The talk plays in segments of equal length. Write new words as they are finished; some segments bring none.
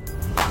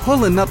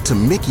Pulling up to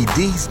Mickey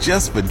D's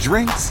just for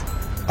drinks?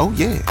 Oh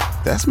yeah,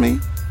 that's me.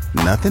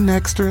 Nothing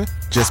extra,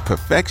 just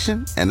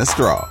perfection and a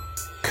straw.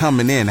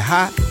 Coming in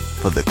hot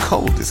for the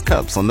coldest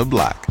cups on the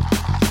block.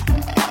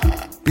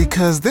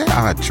 Because there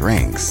are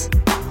drinks.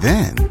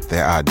 Then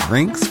there are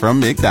drinks from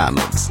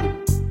McDonald's.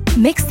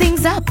 Mix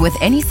things up with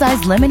any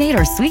size lemonade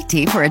or sweet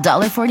tea for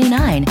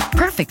 $1.49.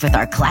 Perfect with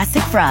our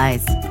classic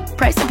fries.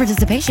 Price and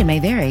participation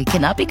may vary.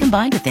 Cannot be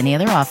combined with any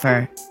other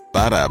offer.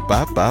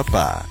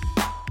 Ba-da-ba-ba-ba.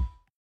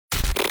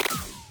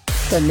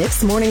 The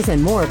Mixed Mornings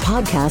and More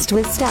podcast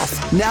with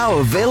Steph. Now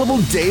available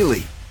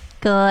daily.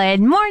 Good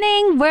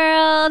morning,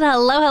 world.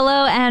 Hello,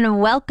 hello, and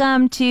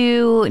welcome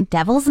to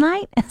Devil's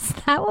Night. Is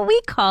that what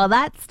we call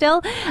that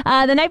still?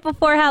 The night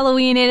before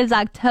Halloween. It is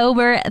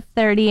October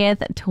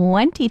 30th,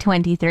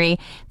 2023.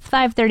 It's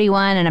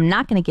 5:31, and I'm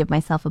not going to give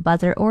myself a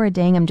buzzer or a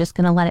ding. I'm just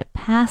going to let it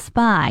pass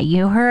by.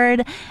 You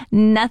heard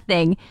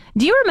nothing.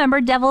 Do you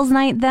remember Devil's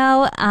Night,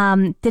 though?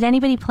 Did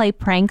anybody play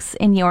pranks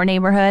in your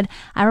neighborhood?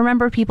 I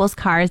remember people's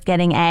cars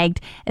getting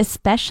egged,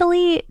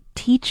 especially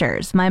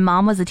teachers. My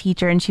mom was a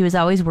teacher and she was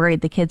always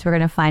worried the kids were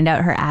going to find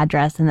out her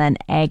address and then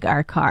egg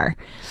our car.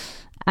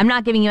 I'm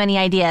not giving you any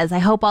ideas. I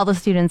hope all the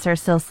students are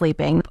still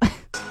sleeping.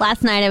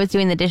 Last night I was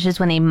doing the dishes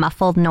when a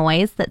muffled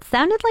noise that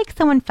sounded like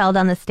someone fell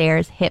down the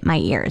stairs hit my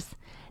ears.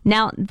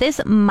 Now, this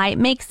might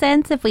make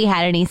sense if we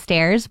had any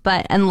stairs,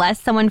 but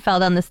unless someone fell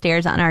down the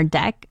stairs on our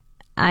deck,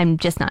 I'm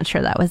just not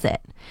sure that was it.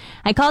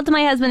 I called to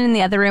my husband in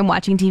the other room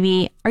watching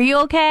TV. Are you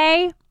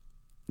okay?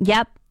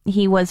 Yep.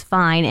 He was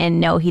fine, and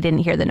no, he didn't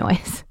hear the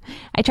noise.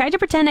 I tried to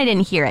pretend I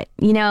didn't hear it.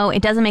 You know,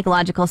 it doesn't make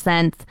logical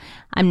sense.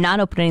 I'm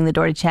not opening the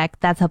door to check.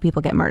 That's how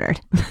people get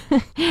murdered.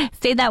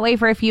 Stayed that way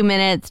for a few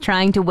minutes,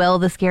 trying to will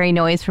the scary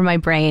noise from my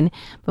brain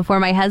before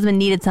my husband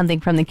needed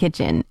something from the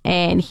kitchen,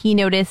 and he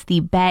noticed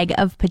the bag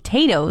of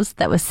potatoes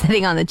that was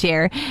sitting on the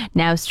chair,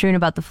 now strewn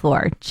about the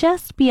floor,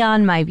 just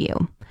beyond my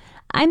view.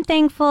 I'm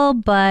thankful,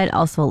 but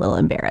also a little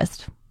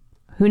embarrassed.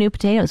 Who knew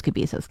potatoes could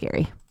be so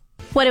scary?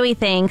 What do we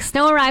think?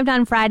 Snow arrived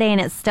on Friday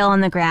and it's still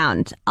on the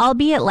ground,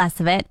 albeit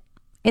less of it.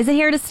 Is it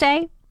here to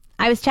stay?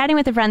 I was chatting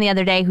with a friend the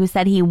other day who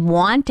said he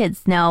wanted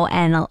snow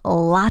and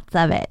lots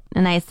of it.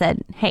 And I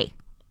said, hey,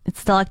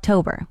 it's still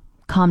October.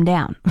 Calm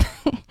down.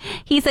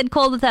 He said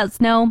cold without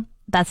snow,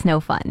 that's no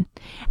fun.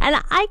 And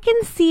I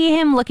can see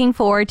him looking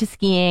forward to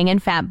skiing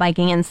and fat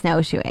biking and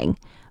snowshoeing.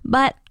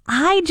 But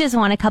I just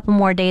want a couple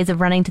more days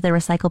of running to the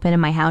recycle bin in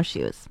my house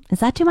shoes.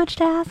 Is that too much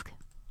to ask?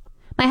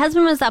 My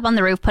husband was up on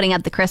the roof putting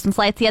up the Christmas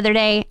lights the other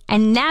day,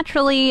 and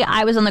naturally,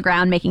 I was on the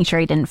ground making sure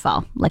he didn't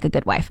fall, like a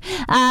good wife.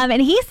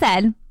 And he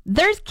said,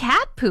 there's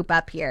cat poop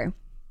up here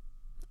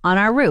on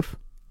our roof.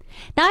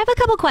 Now, I have a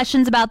couple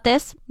questions about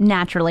this,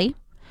 naturally.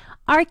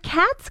 Are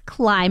cats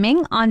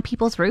climbing on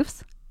people's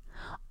roofs?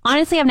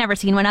 Honestly, I've never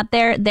seen one up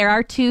there. There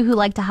are two who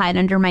like to hide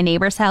under my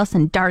neighbor's house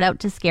and dart out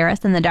to scare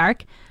us in the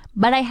dark,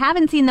 but I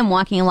haven't seen them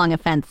walking along a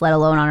fence, let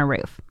alone on a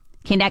roof.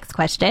 Okay, next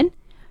question.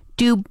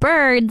 Do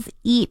birds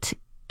eat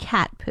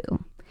cat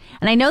poo?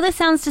 And I know this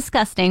sounds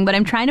disgusting, but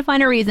I'm trying to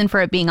find a reason for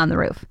it being on the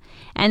roof.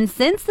 And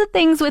since the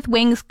things with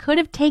wings could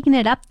have taken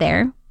it up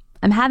there,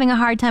 I'm having a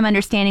hard time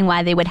understanding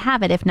why they would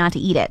have it if not to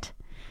eat it.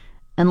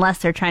 Unless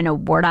they're trying to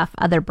ward off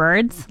other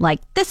birds,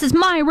 like, this is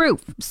my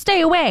roof, stay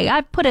away,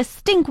 I've put a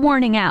stink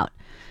warning out.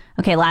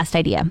 Okay, last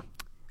idea.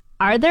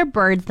 Are there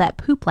birds that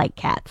poop like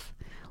cats?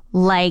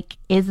 Like,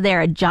 is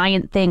there a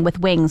giant thing with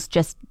wings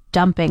just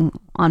dumping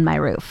on my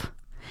roof?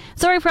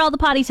 Sorry for all the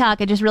potty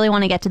talk. I just really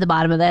want to get to the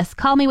bottom of this.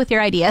 Call me with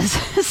your ideas.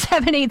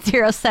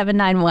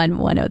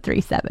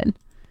 780-791-1037.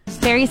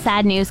 Very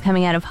sad news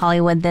coming out of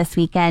Hollywood this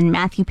weekend.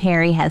 Matthew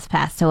Perry has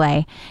passed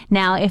away.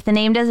 Now, if the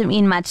name doesn't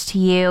mean much to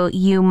you,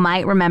 you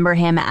might remember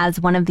him as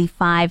one of the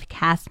 5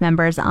 cast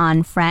members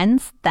on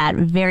Friends, that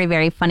very,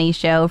 very funny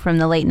show from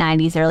the late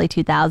 90s, early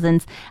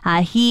 2000s.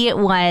 He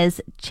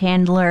was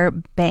Chandler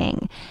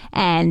Bing,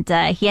 and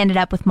he ended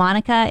up with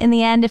Monica in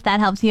the end, if that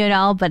helps you at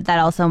all, but that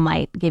also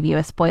might give you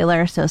a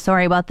spoiler, so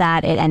sorry about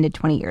that. It ended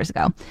 20 years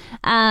ago.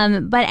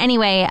 But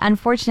anyway,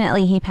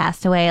 unfortunately, he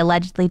passed away,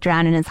 allegedly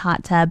drowned in his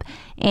hot tub.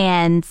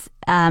 And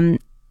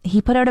he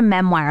put out a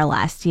memoir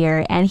last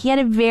year, and he had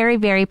a very,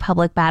 very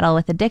public battle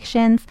with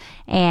addictions.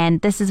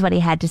 And this is what he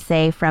had to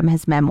say from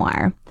his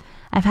memoir.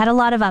 I've had a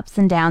lot of ups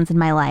and downs in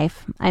my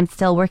life. I'm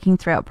still working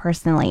through it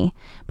personally.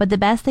 But the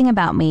best thing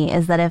about me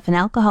is that if an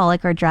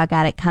alcoholic or drug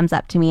addict comes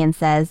up to me and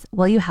says,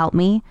 will you help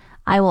me?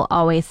 I will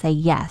always say,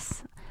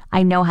 yes,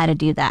 I know how to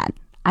do that.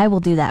 I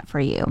will do that for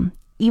you,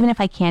 even if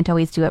I can't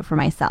always do it for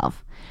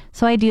myself.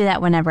 So I do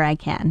that whenever I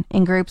can,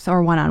 in groups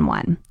or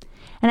one-on-one.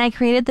 And I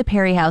created the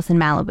Perry House in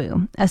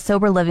Malibu, a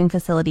sober living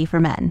facility for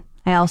men.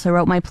 I also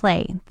wrote my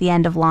play, The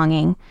End of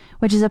Longing,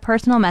 which is a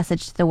personal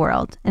message to the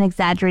world, an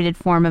exaggerated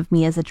form of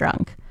me as a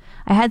drunk.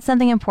 I had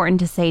something important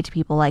to say to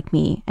people like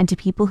me, and to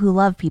people who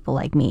love people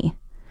like me.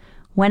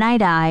 When I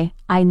die,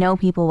 I know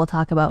people will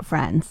talk about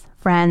friends,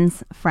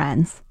 friends,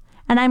 friends.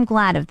 And I'm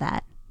glad of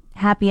that.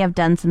 Happy I've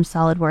done some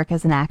solid work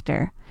as an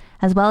actor,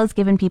 as well as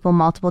given people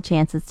multiple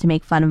chances to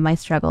make fun of my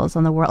struggles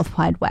on the World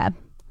Wide Web.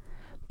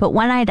 But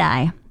when I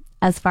die,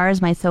 as far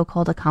as my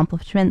so-called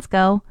accomplishments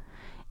go,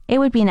 It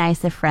would be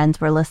nice if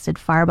friends were listed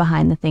far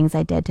behind the things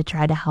I did to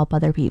try to help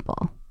other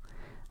people.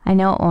 I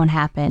know it won't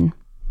happen,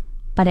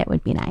 but it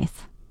would be nice.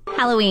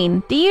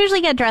 Halloween. Do you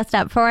usually get dressed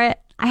up for it?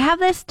 I have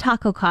this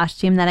taco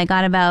costume that I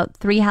got about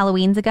 3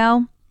 Halloweens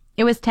ago.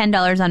 It was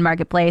 $10 on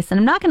Marketplace, and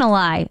I'm not going to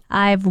lie,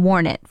 I've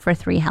worn it for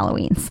 3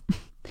 Halloweens.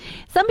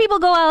 Some people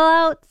go all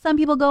out, some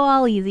people go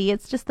all easy.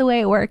 It's just the way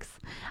it works.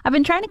 I've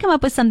been trying to come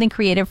up with something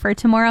creative for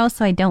tomorrow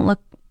so I don't look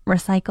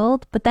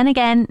recycled. But then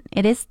again,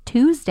 it is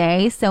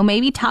Tuesday, so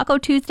maybe Taco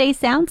Tuesday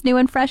sounds new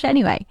and fresh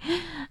anyway.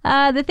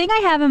 The thing I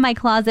have in my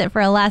closet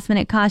for a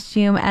last-minute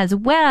costume as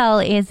well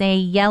is a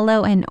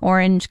yellow and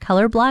orange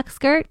color block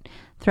skirt.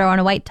 Throw on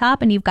a white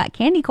top and you've got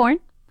candy corn.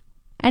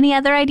 Any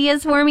other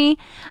ideas for me?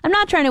 I'm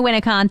not trying to win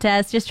a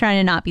contest, just trying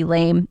to not be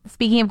lame.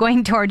 Speaking of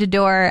going door to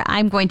door,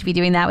 I'm going to be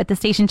doing that with the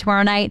station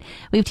tomorrow night.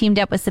 We've teamed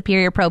up with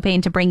Superior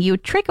Propane to bring you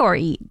Trick or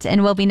Eat,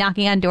 and we'll be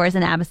knocking on doors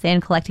in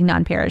Abbotsford collecting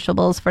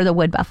non-perishables for the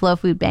Wood Buffalo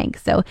Food Bank.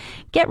 So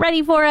get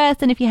ready for us,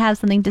 and if you have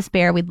something to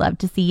spare, we'd love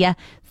to see you.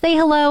 Say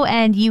hello,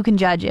 and you can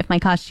judge if my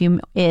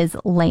costume is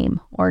lame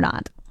or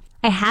not.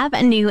 I have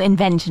a new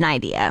invention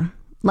idea.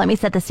 Let me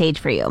set the stage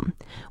for you.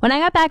 When I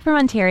got back from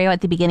Ontario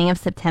at the beginning of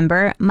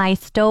September, my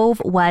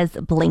stove was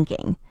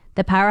blinking.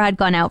 The power had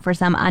gone out for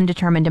some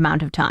undetermined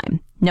amount of time.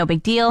 No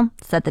big deal,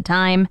 set the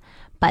time.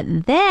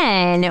 But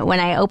then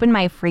when I opened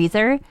my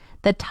freezer,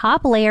 the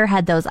top layer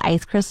had those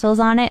ice crystals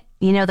on it.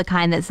 You know, the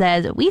kind that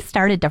says, we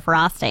started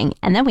defrosting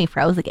and then we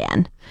froze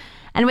again.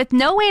 And with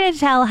no way to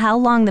tell how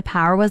long the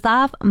power was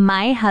off,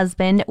 my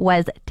husband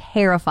was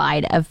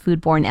terrified of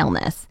foodborne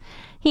illness.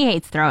 He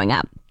hates throwing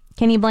up.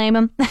 Can you blame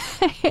him?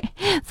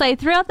 So I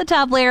threw out the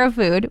top layer of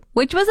food,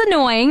 which was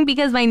annoying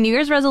because my New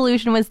Year's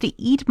resolution was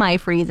to eat my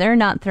freezer,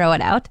 not throw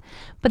it out.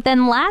 But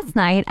then last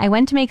night, I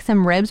went to make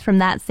some ribs from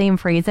that same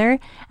freezer,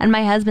 and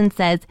my husband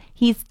says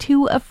he's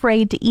too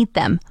afraid to eat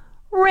them.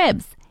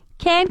 Ribs.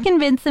 Can't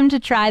convince him to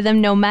try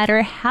them no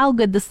matter how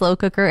good the slow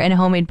cooker and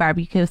homemade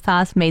barbecue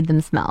sauce made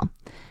them smell.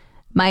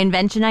 My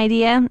invention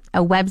idea,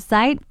 a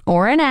website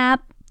or an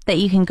app that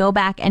you can go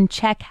back and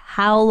check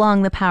how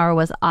long the power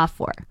was off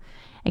for.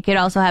 It could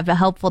also have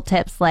helpful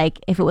tips like,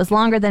 if it was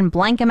longer than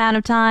blank amount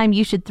of time,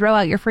 you should throw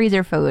out your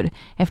freezer food.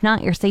 If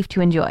not, you're safe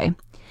to enjoy.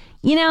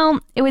 You know,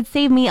 it would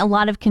save me a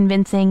lot of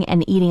convincing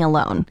and eating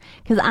alone,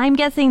 because I'm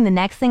guessing the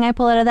next thing I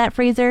pull out of that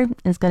freezer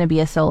is going to be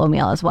a solo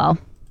meal as well.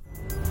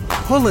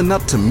 Pulling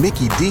up to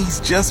Mickey D's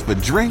just for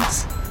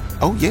drinks?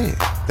 Oh yeah,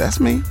 that's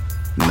me.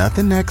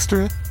 Nothing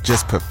extra,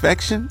 just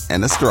perfection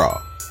and a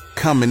straw.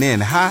 Coming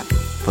in hot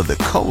for the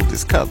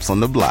coldest cups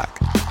on the block.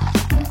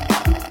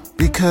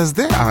 Because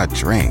there are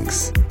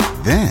drinks.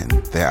 Then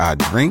there are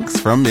drinks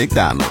from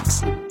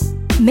McDonald's.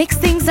 Mix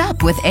things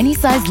up with any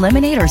size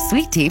lemonade or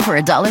sweet tea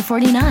for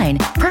 $1.49.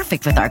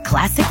 Perfect with our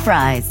classic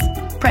fries.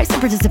 Price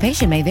and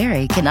participation may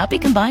vary. Cannot be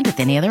combined with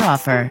any other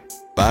offer.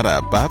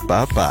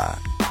 Ba-da-ba-ba-ba.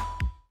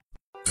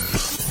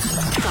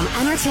 From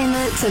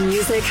entertainment to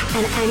music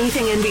and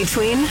anything in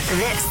between,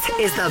 this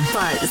is The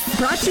Buzz.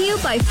 Brought to you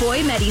by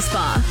Foy Medi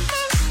Spa.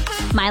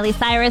 Miley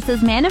Cyrus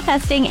is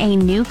manifesting a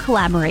new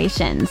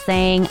collaboration,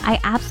 saying, I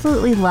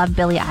absolutely love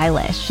Billie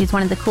Eilish. She's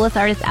one of the coolest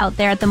artists out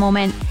there at the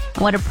moment.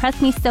 And what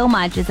impressed me so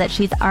much is that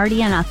she's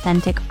already an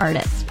authentic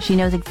artist. She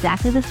knows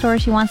exactly the story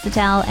she wants to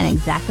tell and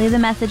exactly the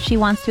message she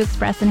wants to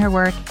express in her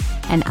work.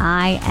 And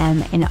I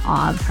am in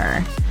awe of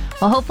her.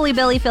 Well, hopefully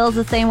Billie feels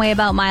the same way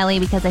about Miley,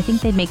 because I think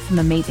they'd make some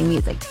amazing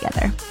music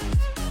together.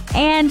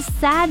 And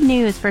sad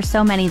news for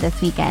so many this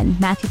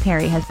weekend. Matthew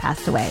Perry has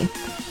passed away.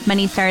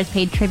 Many stars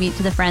paid tribute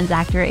to the Friends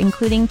actor,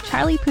 including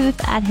Charlie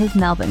Puth at his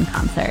Melbourne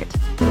concert.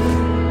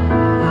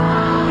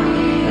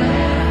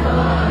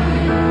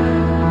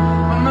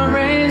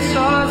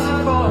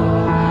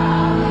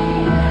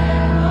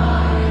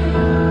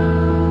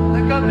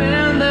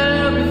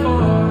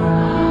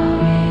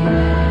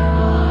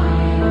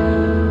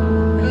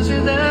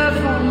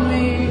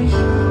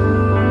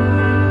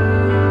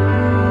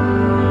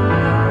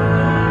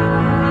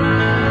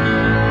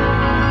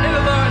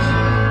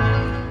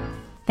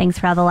 Thanks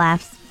for all the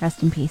laughs.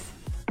 Rest in peace.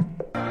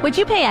 Would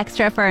you pay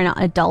extra for an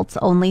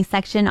adults-only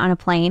section on a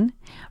plane?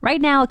 Right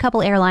now, a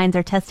couple airlines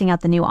are testing out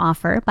the new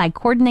offer by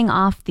cordoning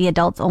off the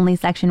adults-only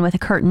section with a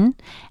curtain,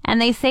 and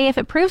they say if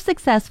it proves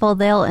successful,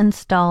 they'll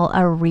install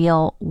a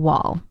real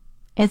wall.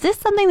 Is this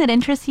something that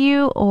interests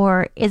you,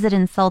 or is it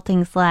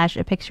insulting /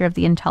 a picture of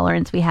the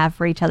intolerance we have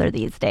for each other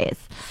these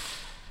days?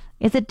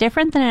 Is it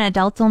different than an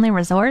adults-only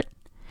resort?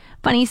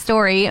 Funny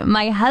story,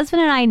 my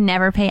husband and I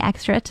never pay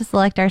extra to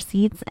select our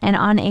seats, and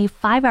on a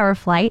 5-hour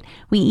flight,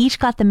 we each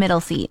got the middle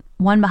seat,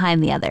 one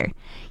behind the other.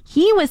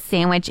 He was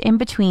sandwiched in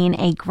between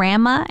a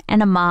grandma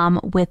and a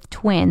mom with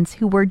twins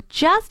who were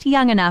just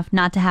young enough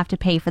not to have to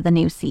pay for the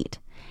new seat.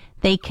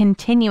 They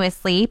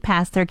continuously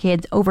passed their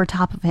kids over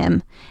top of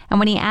him, and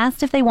when he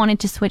asked if they wanted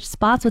to switch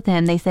spots with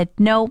him, they said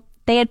no,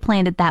 they had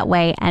planned it that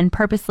way and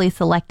purposely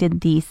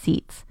selected these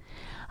seats.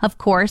 Of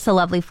course, a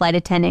lovely flight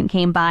attendant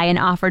came by and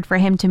offered for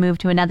him to move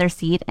to another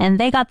seat, and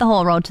they got the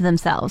whole row to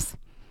themselves.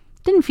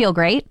 Didn't feel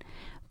great,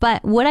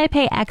 but would I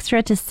pay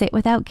extra to sit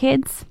without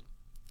kids?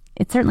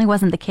 it certainly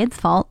wasn't the kids'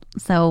 fault.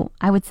 So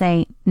I would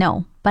say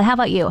no. But how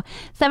about you?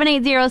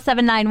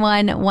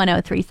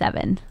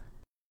 780-791-1037.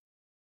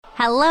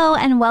 Hello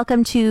and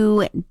welcome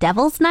to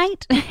Devil's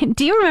Night.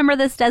 Do you remember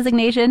this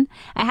designation?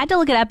 I had to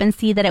look it up and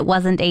see that it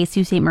wasn't a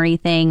Sault Ste. Marie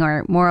thing,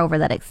 or moreover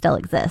that it still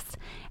exists.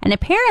 And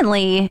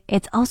apparently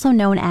it's also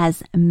known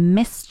as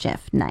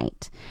Mischief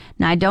Night.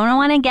 Now, I don't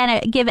want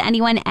to give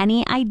anyone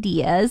any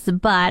ideas,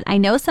 but I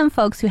know some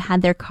folks who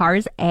had their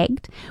cars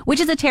egged, which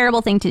is a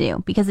terrible thing to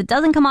do because it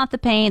doesn't come off the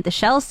paint, the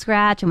shells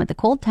scratch, and with the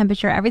cold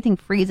temperature, everything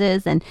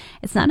freezes, and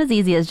it's not as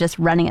easy as just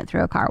running it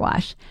through a car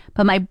wash.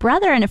 But my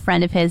brother and a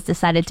friend of his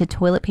decided to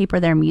toilet paper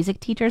their music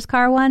teacher's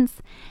car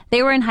once.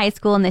 They were in high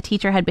school and the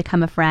teacher had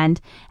become a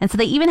friend, and so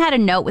they even had a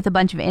note with a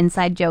bunch of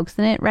inside jokes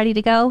in it ready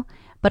to go.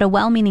 But a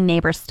well-meaning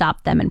neighbor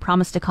stopped them and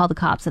promised to call the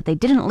cops if they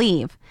didn't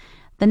leave.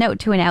 The note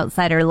to an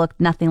outsider looked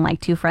nothing like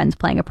two friends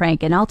playing a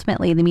prank, and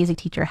ultimately the music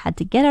teacher had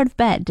to get out of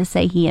bed to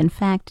say he in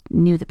fact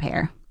knew the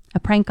pair. A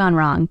prank gone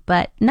wrong,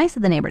 but nice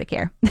of the neighbor to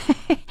care.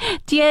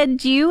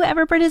 Do you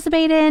ever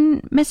participate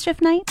in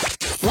Mischief Night?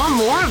 Want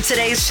more of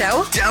today's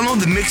show? Download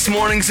the Mixed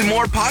Mornings and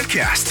More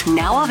podcast.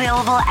 Now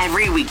available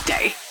every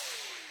weekday.